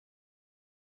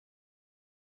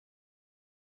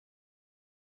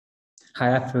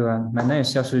Hi everyone, my name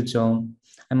is Xiaoshi Zhong.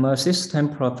 I'm an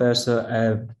assistant professor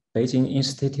at Beijing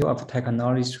Institute of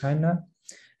Technology, China.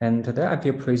 And today I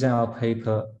will present our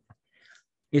paper,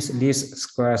 Is least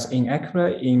squares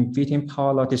inaccurate in fitting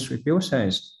power law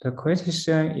distributions? The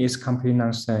question is complete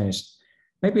nonsense.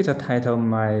 Maybe the title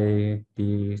might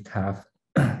be tough.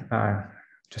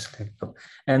 Just let it go.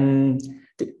 And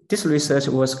this research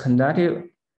was conducted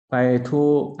by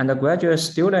 2 undergraduate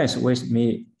students with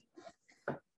me.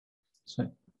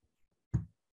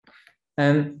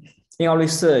 And in our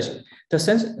research, the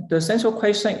central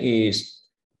question is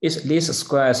least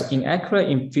squares inaccurate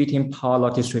in fitting power law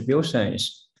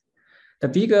distributions? The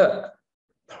figure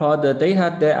plot the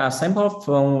data that are sampled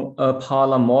from a power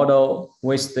law model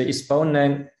with the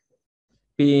exponent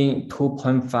being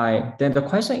 2.5. Then the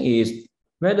question is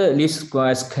whether least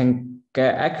squares can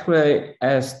get accurate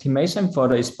estimation for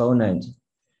the exponent.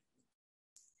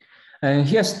 And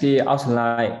here's the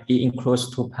outline. It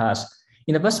includes 2 parts.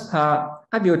 In the first part,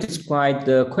 I will describe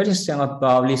the question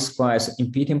about least squares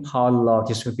in fitting power law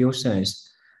distributions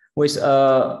with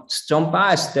a strong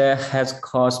bias that has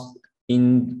caused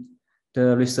in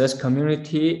the research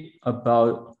community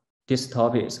about these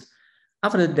topics.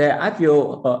 After that, we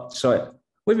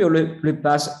will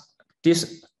rebut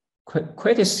this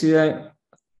question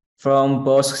from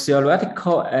both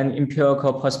theoretical and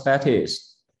empirical perspectives.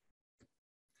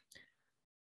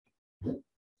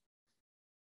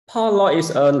 Power law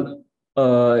is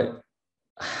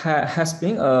has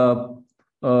been a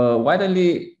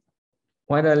widely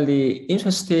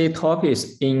interesting topic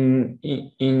in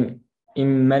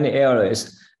many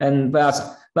areas, and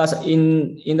but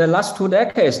in the last 2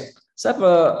 decades,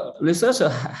 several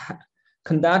researchers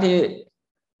conducted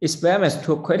experiments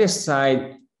to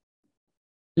criticize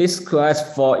least squares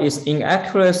for its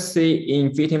inaccuracy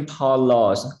in fitting power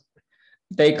laws.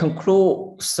 They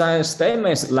conclude some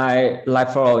statements like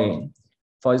following.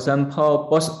 For example,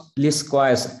 both least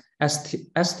squares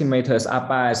estimators are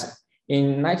biased.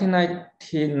 In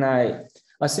 1999,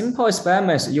 a simple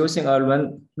experiment using a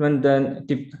random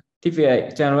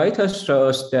deviate generator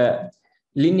shows that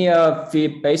linear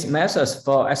fit-based methods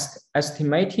for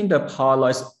estimating the power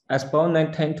law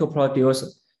exponent tend to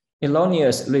produce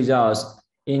erroneous results.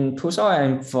 In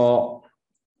 2004,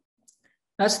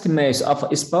 estimates of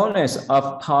exponents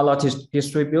of power law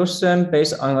distribution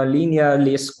based on a linear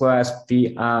least squares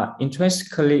V are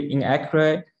intrinsically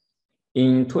inaccurate.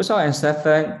 In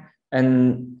 2007,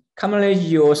 and commonly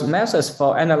used methods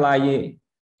for analyzing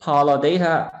power law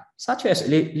data, such as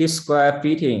least square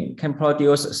fitting, can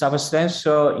produce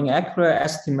substantial inaccurate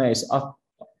estimates of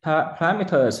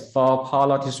parameters for power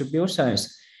law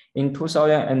distributions in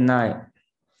 2009.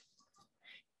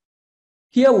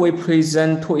 Here we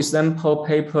present 2 example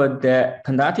papers that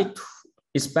conducted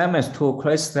experiments to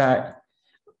criticize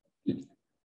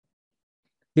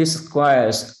least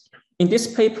squares. In this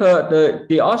paper,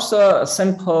 the author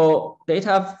sampled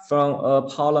data from a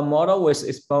power law model with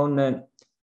exponent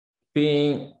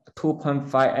being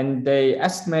 2.5, and they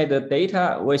estimate the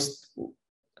data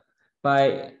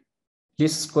by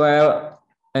least square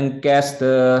and guess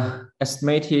the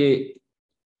estimated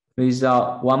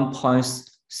result 1.63.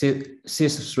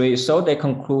 So they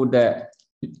conclude that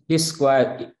least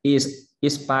square is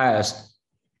biased.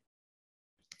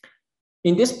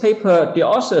 In this paper, the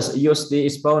authors use the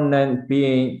exponent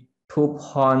being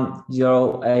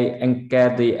 2.08 and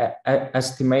get the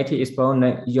estimated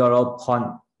exponent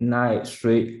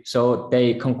 0.93. So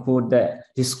they conclude that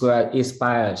this square is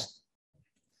biased.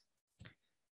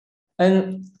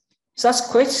 And such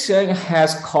question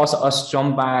has caused a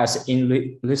strong bias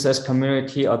in research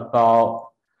community about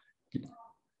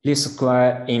least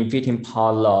square in fitting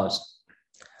power laws.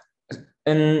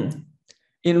 And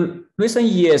in recent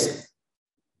years,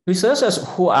 researchers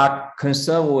who are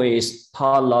concerned with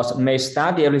power laws may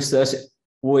study research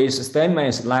with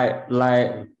statements like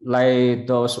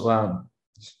those one.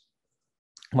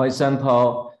 For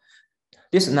example,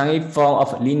 this naive form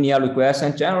of linear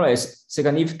regression generates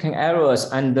significant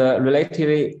errors under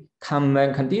relatively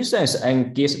common conditions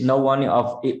and gives no warning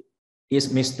of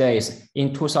its mistakes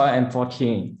in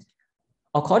 2014.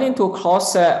 According to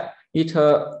Closet et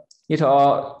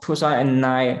al.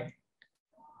 2009,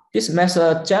 this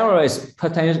method generates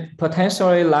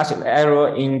potentially large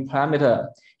error in parameter.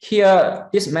 Here,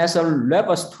 this method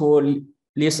refers to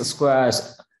least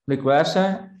squares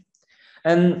regression.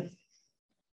 And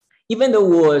even the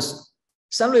worse,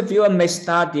 some reviewers may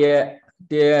start their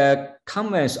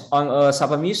comments on a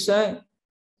submission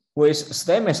with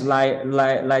statements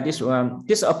like this one.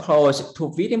 This approach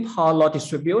to fitting power law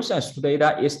distributions to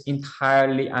data is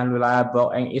entirely unreliable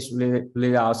and its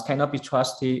results cannot be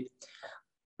trusted.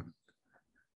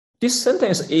 This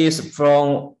sentence is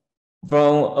from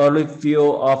a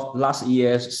review of last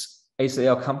year's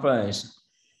ACL conference.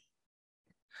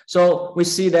 So we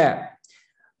see that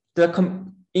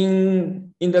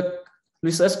in the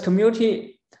research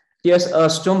community, there's a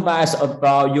strong bias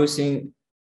about using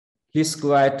least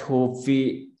square to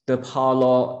fit the power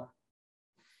law.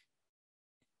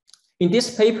 In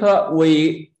this paper,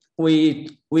 we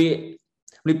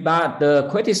rebut the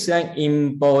criticism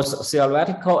in both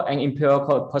theoretical and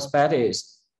empirical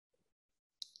perspectives.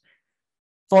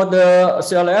 For the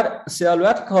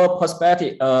theoretical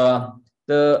perspective, our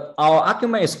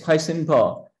argument is quite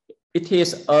simple. It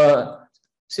is a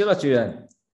syllogism,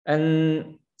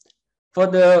 and for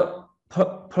the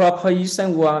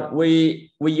proposition 1, we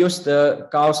use the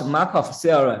Gauss-Markov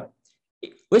theorem,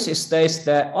 which states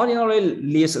that ordinary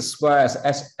least squares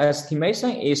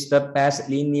estimation is the best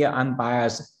linear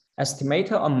unbiased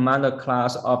estimator among the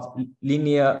class of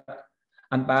linear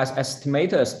unbiased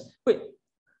estimators.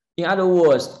 In other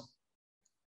words,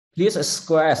 least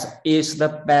squares is the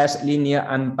best linear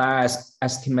unbiased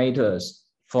estimators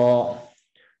for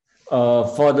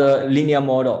the linear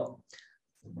model.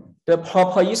 The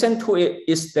proposition 2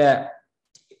 is a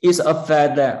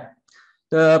fact that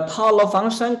the power law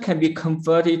function can be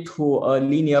converted to a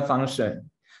linear function.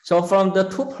 So from the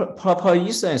two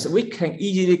propositions, we can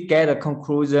easily get a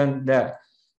conclusion that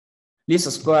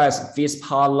least squares fits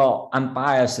power law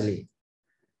unbiasedly.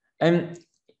 And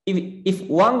if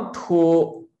one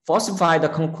to falsify the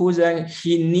conclusion,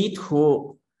 he need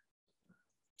to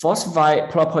falsify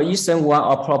proposition 1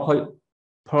 or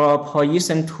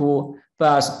proposition 2.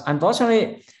 But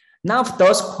unfortunately, none of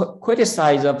those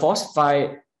criticize the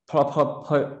falsify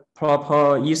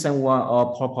proposition 1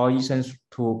 or proposition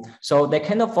 2. So they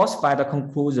cannot falsify the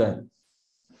conclusion.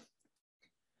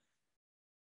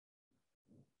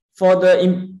 For the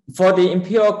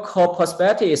empirical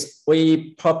perspectives,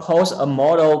 we propose a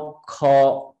model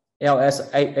called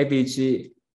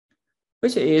LS-ABG,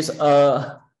 which is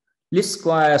a least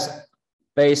squares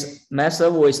based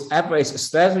method with average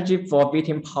strategy for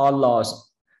beating power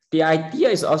laws. The idea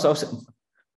is also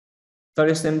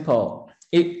very simple.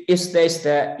 It states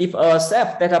that if a set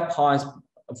of data points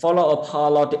follow a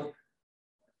power law,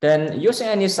 then using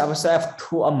any subset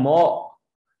 2 or more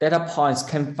data points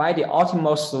can find the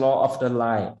optimal slope of the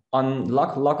line on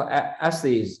log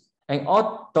axis, and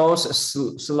all those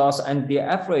slopes and their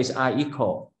average are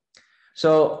equal.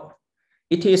 So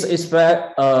it is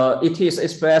expressed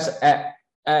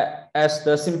as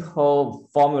the simple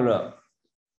formula.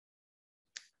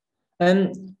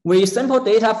 And we sample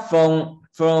data from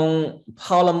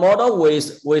power model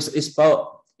with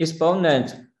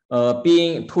exponent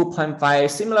being 2.5,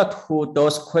 similar to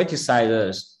those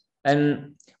criticizers.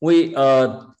 And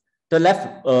the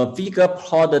left figure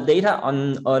plot the data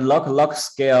on a log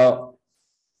scale.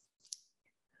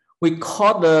 We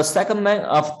call the segment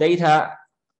of data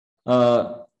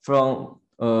from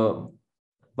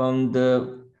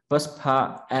the first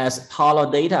part as power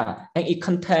data, and it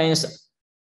contains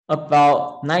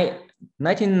about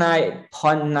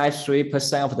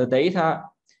 99.93% of the data,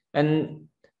 and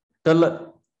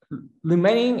the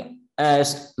remaining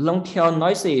as long tail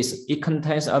noises, it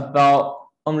contains about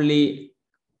only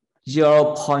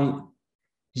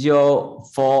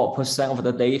 0.04% of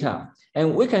the data.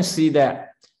 And we can see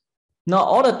that not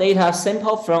all the data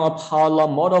sampled from a power law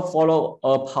model follow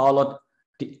a power law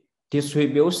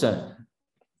distribution.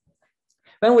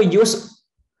 When we use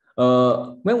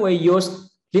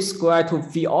least square to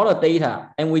fit all the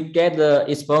data, and we get the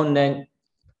exponent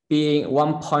being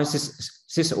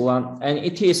 1.61, and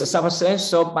it is a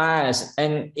substantial bias,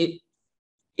 and it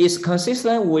is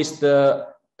consistent with the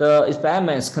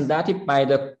experiments conducted by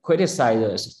the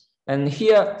criticizers. And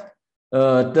here,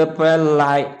 the black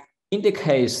line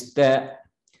indicates to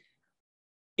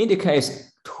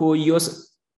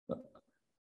use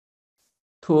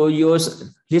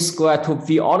least square to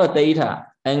fit all the data,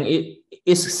 and it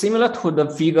is similar to the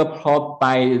figure plot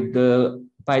by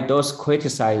those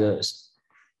criticizers.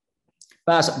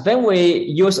 But when we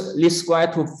use least square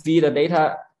to fit the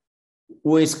data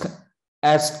with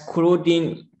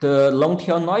excluding the long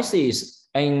tail noises,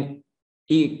 and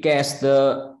it gets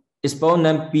the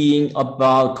exponent being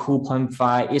about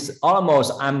 2.5. It's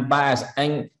almost unbiased,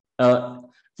 and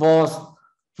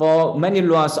for many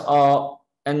runs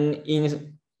and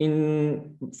in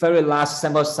very large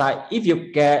sample size, if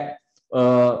you get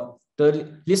the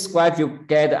least square, you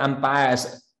get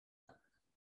unbiased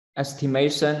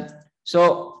estimation.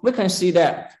 So we can see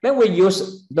that when we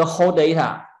use the whole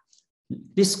data,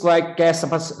 this square gets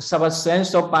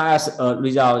substantial bias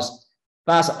results.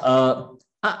 But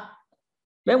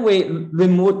when we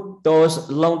remove those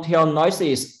long tail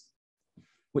noises,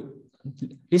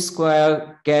 this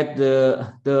square get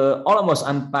the almost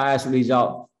unbiased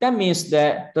result. That means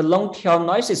that the long tail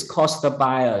noises cause the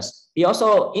bias. It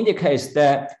also indicates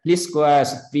that this square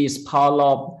fits power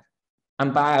law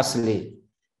unbiasedly.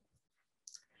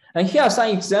 And here are some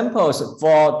examples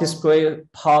for discrete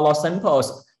power law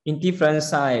samples in different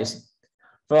sizes,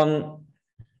 from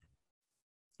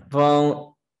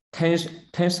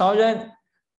 10,000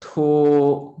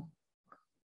 to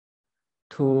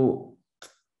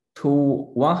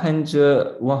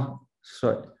 100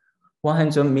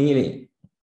 million.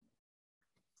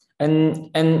 And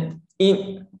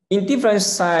in different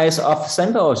size of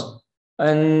samples,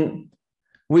 and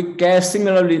we get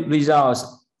similar results.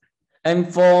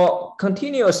 And for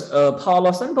continuous power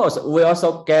law samples, we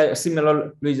also get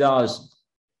similar results.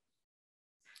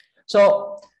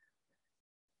 So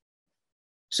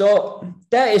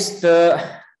that is the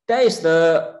case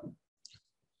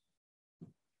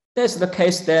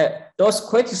that those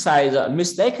criticizers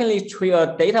mistakenly treat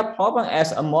a data problem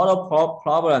as a model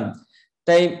problem.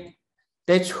 They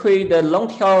treat the long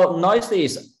tail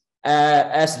noises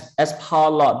as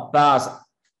power law, but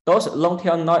those long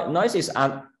tail noises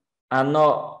are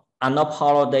not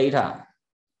power law data.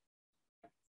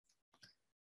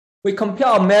 We compare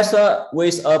our method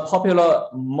with a popular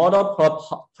model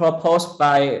proposed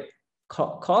by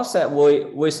CEST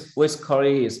with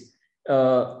colleagues.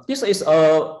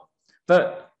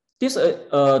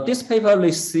 This paper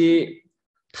received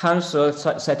tons of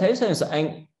citations,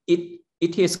 and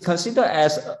it is considered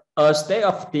as a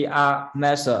state-of-the-art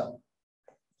method.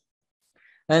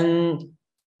 And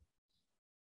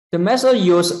the method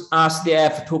uses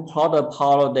RCDF to plot the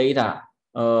power law data.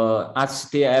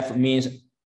 RCDF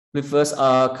refers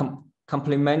a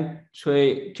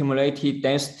complementary cumulative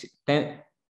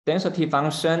density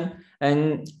function,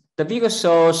 and the figure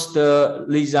shows the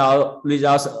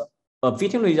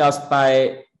fitting results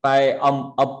by a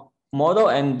model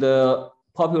and the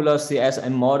popular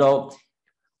CSM model.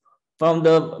 From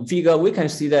the figure, we can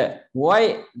see that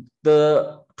why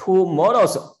the two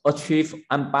models achieve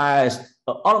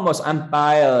almost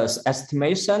unbiased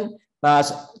estimation,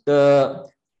 but the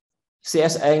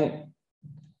CSM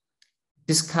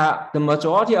discard the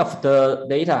majority of the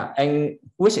data, and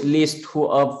which leads to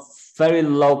a very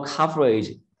low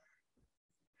coverage.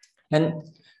 And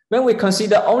when we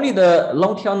consider only the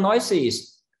long tail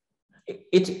noises,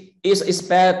 it is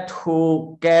expected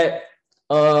to get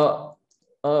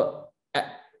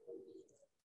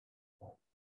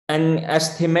an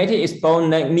estimated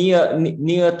exponent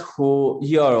near to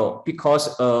 0,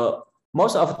 because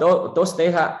most of those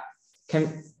data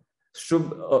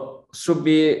should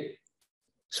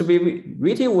be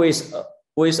written with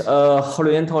a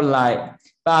horizontal line,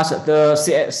 but the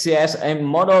CSM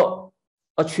model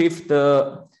achieved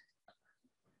the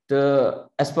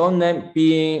exponent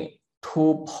being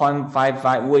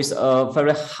 2.55 with a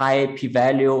very high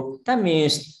p-value. That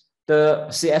means the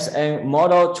CSM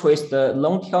model treats the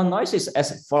long tail noises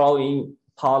as following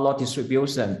power law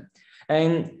distribution.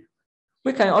 And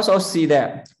we can also see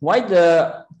that why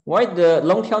the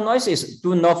long tail noises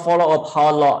do not follow a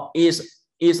power law is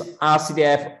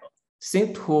RCDF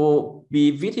seems to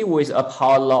be fitted with a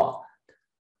power law.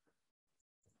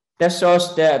 That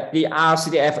shows that the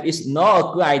RCDF is not a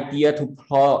good idea to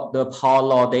plot the power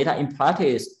law data in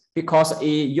practice, because it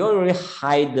usually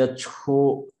hides the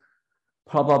true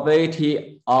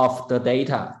probability of the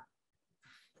data.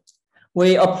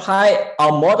 We apply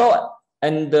our model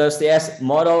and the CS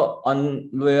model on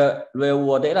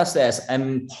real-world data sets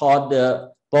and plot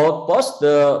both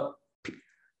the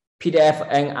PDF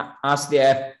and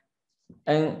RCDF,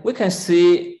 and we can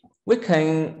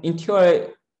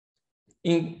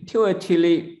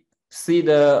intuitively see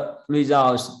the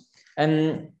results,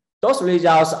 and those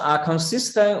results are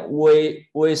consistent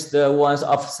with the ones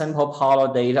of sample power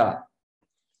law data.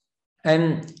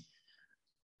 And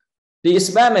the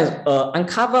experiment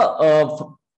uncover a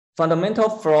fundamental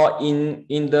flaw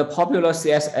in the popular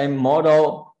CSM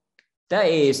model. That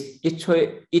is,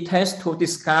 it tends to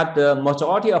discard the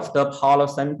majority of the power law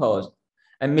samples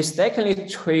and mistakenly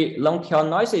treat long tail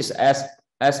noises as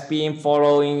being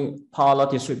following power law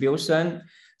distribution.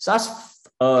 Such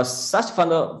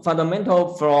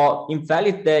fundamental flaw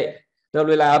invalidate the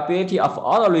reliability of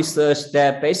all the research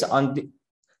that based on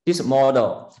this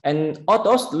model, and all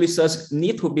those research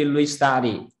need to be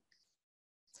restudied.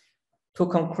 To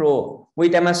conclude, we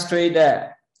demonstrate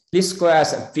that these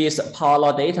squares fit power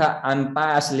law data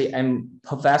unbiasedly and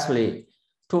perfectly.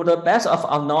 To the best of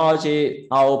our knowledge,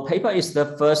 our paper is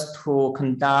the first to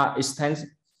conduct extensive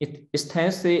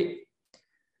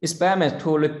experiment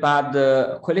to rebut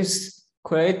the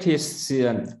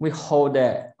criticism, we hope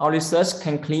that our research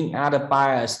can clean up the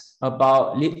bias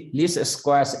about least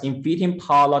squares in fitting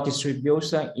power law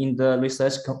distribution in the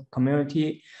research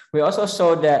community. We also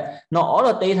show that not all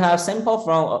the data sampled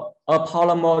from a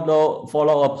power model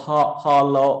follow a power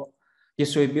law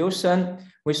distribution.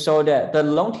 We show that the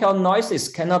long tail noises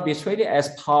cannot be treated as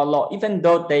power law, even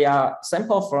though they are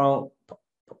sampled from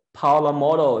power law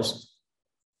models.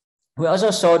 We also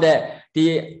show that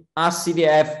the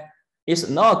RCDF is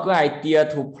not a good idea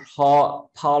to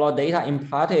plot power law data in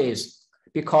practice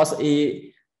because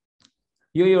it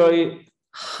usually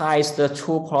hides the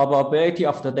true probability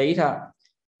of the data.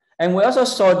 And we also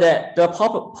saw that the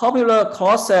popular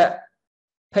cross-set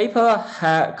paper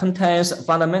contains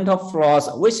fundamental flaws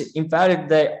which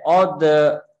invalidate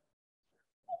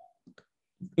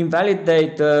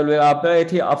the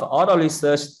reliability of all the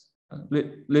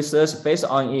research based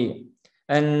on it.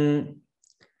 And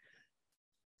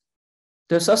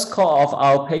the source code of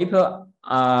our paper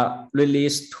are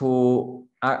released to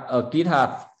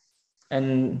GitHub.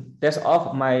 And that's all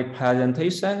of my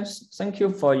presentations. Thank you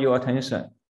for your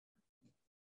attention.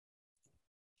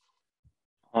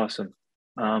 Awesome.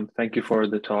 Thank you for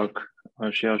the talk,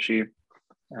 Xiaoshi.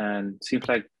 And seems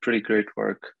like pretty great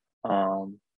work.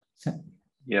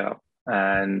 Yeah,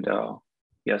 and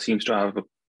seems to have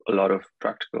a lot of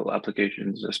practical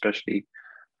applications, especially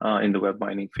in the web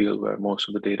mining field where most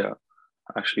of the data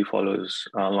actually follows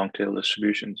long tail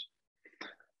distributions.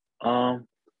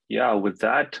 With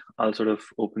that, I'll sort of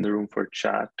open the room for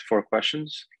chat for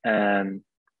questions, and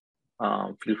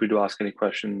feel free to ask any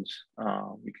questions.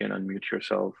 You can unmute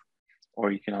yourself or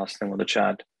you can ask them on the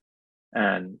chat,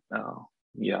 and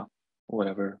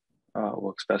whatever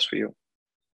works best for you.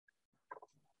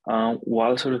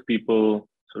 While sort of people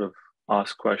sort of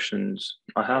ask questions,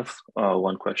 I have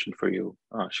one question for you,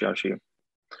 Xiaoshi.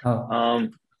 Oh.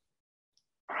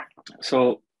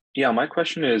 So yeah, my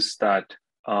question is that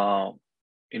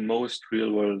in most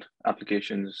real world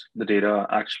applications, the data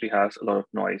actually has a lot of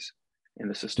noise in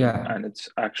the system, and it's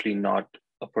actually not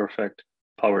a perfect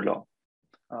power law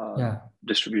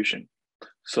distribution.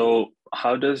 So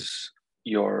how does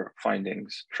your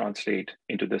findings translate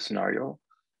into this scenario?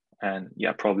 And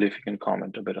yeah, probably if you can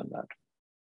comment a bit on that.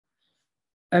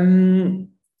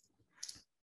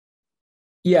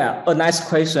 Yeah, a nice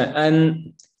question.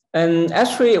 And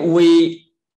actually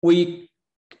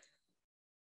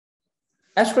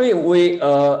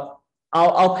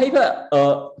our paper,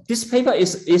 this paper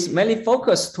is mainly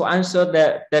focused to answer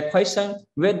that question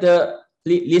whether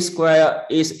least square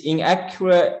is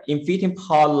inaccurate in fitting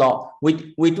power law.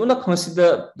 We do not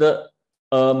consider the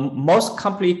most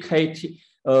complicated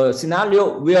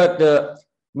scenario where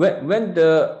when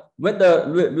the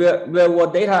real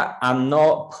world data are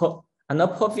not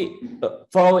perfect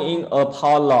following a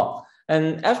power law.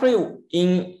 And actually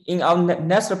in our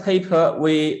next paper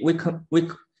we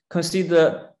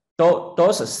consider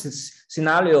those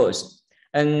scenarios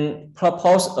and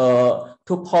propose a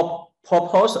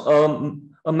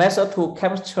method to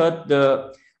capture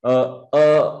the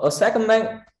a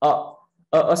segment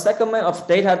of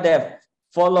data that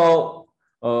follow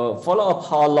a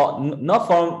power law, not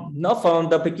from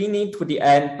the beginning to the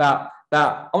end, but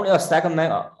only a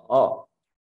segment of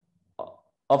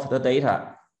the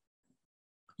data.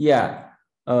 Yeah,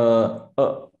 a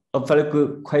very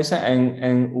good question,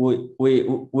 and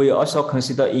we also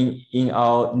consider in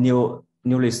our new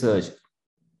research.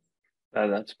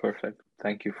 That's perfect.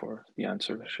 Thank you for the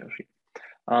answer, Xiaoshi.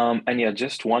 And yeah,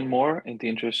 just one more in the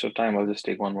interest of time. I'll just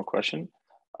take one more question.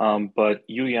 But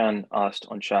Yuyan asked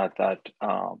on chat that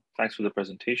thanks for the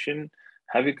presentation.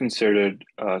 Have you considered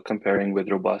comparing with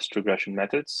robust regression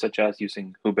methods such as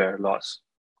using Hubert laws?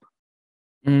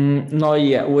 Not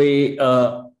yet. We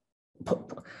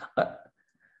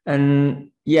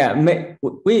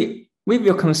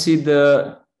will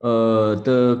consider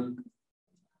the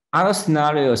other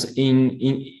scenarios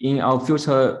in our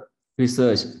future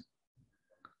research.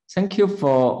 Thank you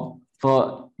for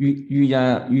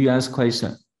Yuyan's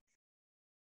question.